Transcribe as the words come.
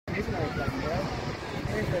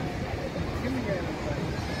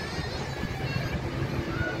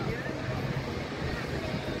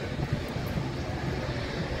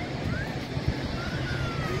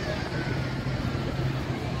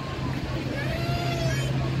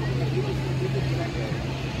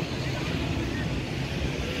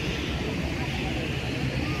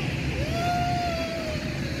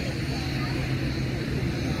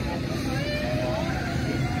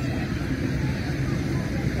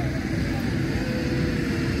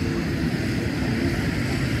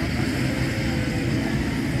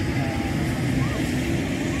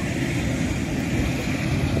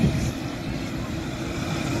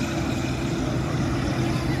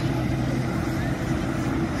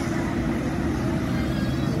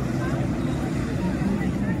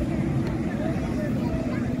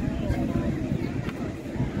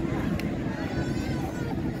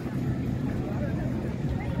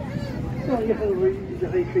Well, you have the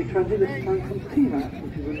A320 this time from TMAP,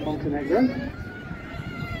 which is in Montenegro.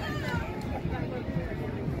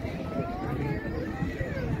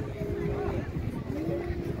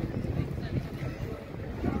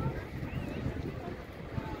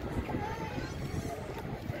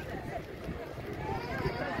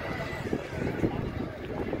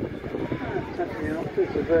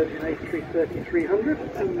 It's a Virgin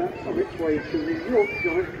A330-300, and that's on its way to New York,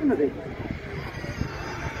 John F. Kennedy.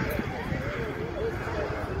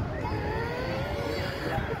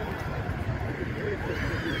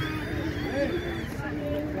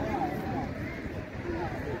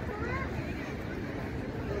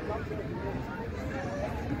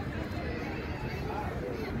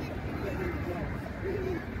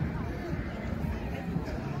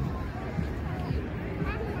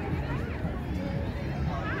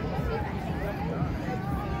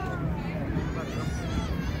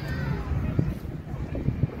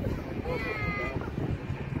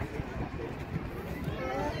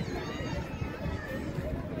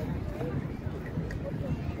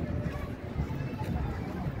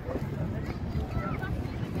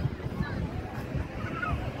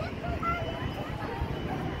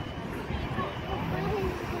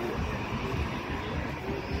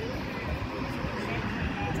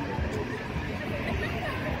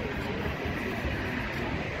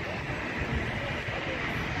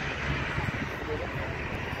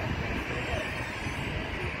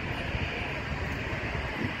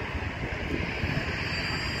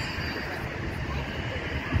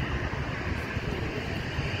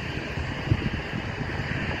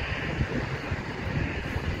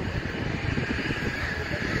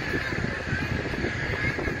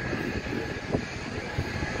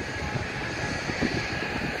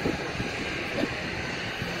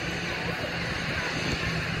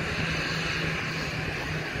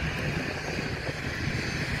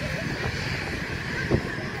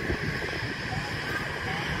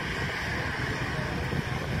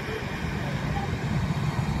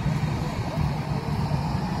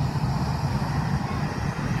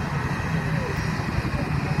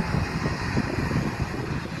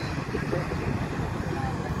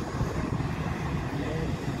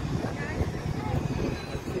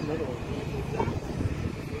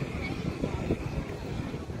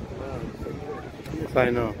 Yes, I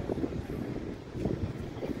know.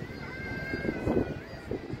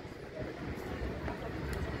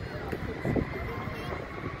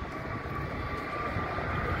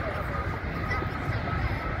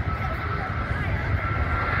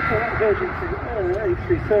 That Virgin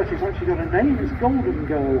A330 has actually got a name, it's Golden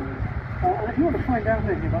Girl. And if you want to find out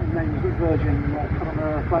anything about the names that Virgin put on their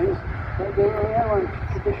airplanes, the airline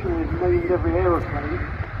traditionally has named every aeroplane.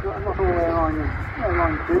 Not all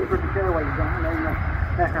airlines do. British Airways don't name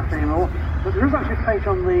aircraft anymore. But there is actually a page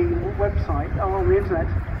on the website, on the internet,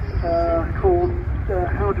 called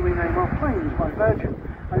How Do We Name Our Planes by Virgin.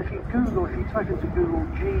 And if you type into Google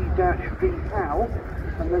G-V-HOW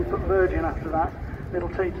and then put Virgin after that, it'll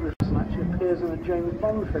take you to this, and actually appears in a James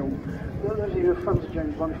Bond film. Those of you who are fans of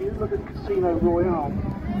James Bond, if you look at Casino Royale,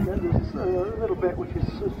 there's a little bit which is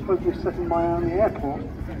supposed to be set in Miami Airport,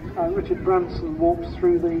 and Richard Branson walks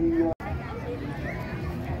through the...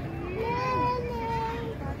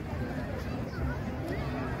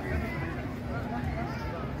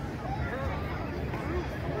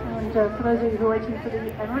 And for those of you who are waiting for the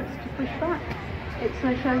Emirates to push back, it's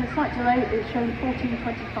showing a slight delay. It's showing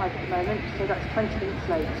 14:25 at the moment, so that's 20 minutes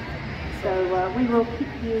late. So we will keep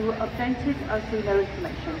you updated as we know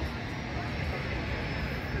information.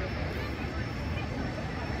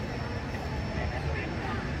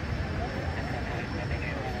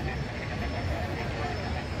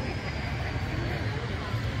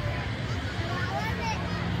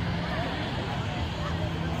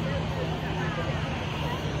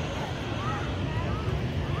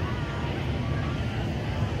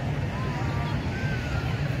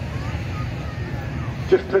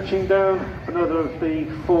 Just touching down, another of the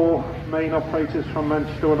 4 main operators from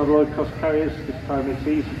Manchester, one of the low-cost carriers. This time it's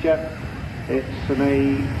EasyJet. It's an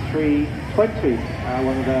A320,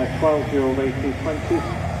 one of their 12-year-old A320s.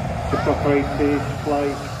 Just operated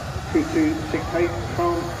flight 2268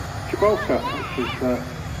 from Gibraltar, which is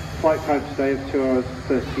flight time today of 2 hours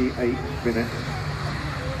 38 minutes.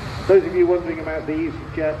 Those of you wondering about the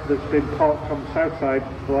EasyJet that's been parked on the south side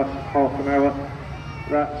for the last half an hour,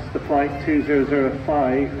 that's the flight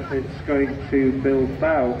 2005. It's going to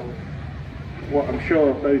Bilbao. What I'm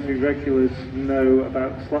sure those who regulars know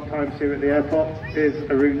about slot times here at the airport is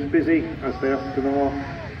a route's busy, as they often are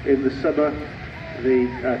in the summer. The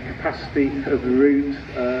capacity of the route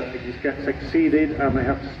just gets exceeded and they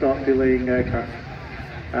have to start delaying aircraft.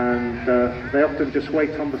 And they often just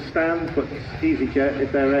wait on the stand, but EasyJet,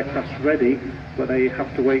 if their aircraft's ready, but they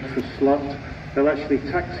have to wait for a slot, they'll actually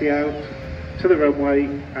taxi out to the runway,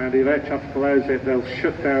 and if air traffic allows it, they'll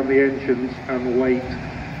shut down the engines and wait.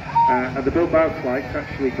 And the Bilbao flight's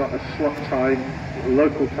actually got a slot time,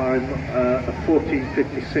 local time, of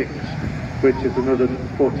 14:56, which is another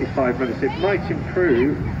 45 minutes. It might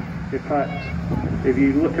improve. In fact, if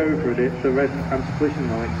you look over at it, the red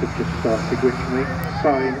anti-collision lights have just started, which makes a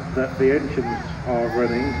sign that the engines are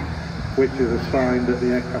running, which is a sign that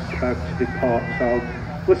the aircraft's about to depart. So I'll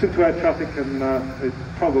listen to air traffic, and it's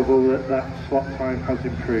probable that that slot time has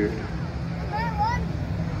improved.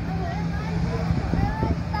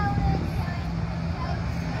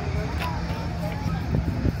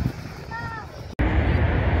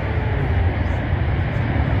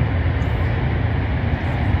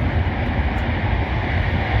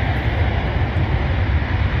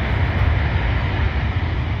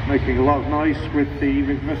 Making a lot of noise with the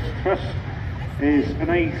reverse thrust is an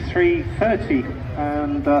A330,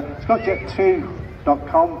 and it's got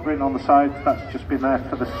jet2.com written on the side. That's just been there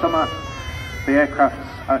for the summer. The aircraft's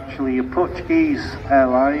actually a Portuguese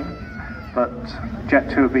airline, but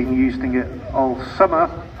Jet2 have been using it all summer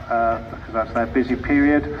because that's their busy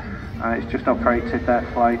period. It's just operated their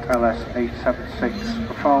flight LS876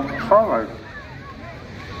 from Faro.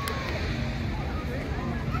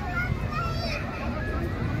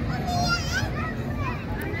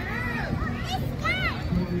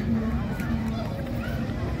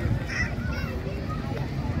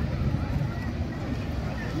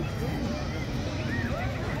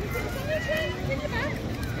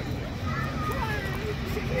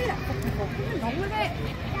 너무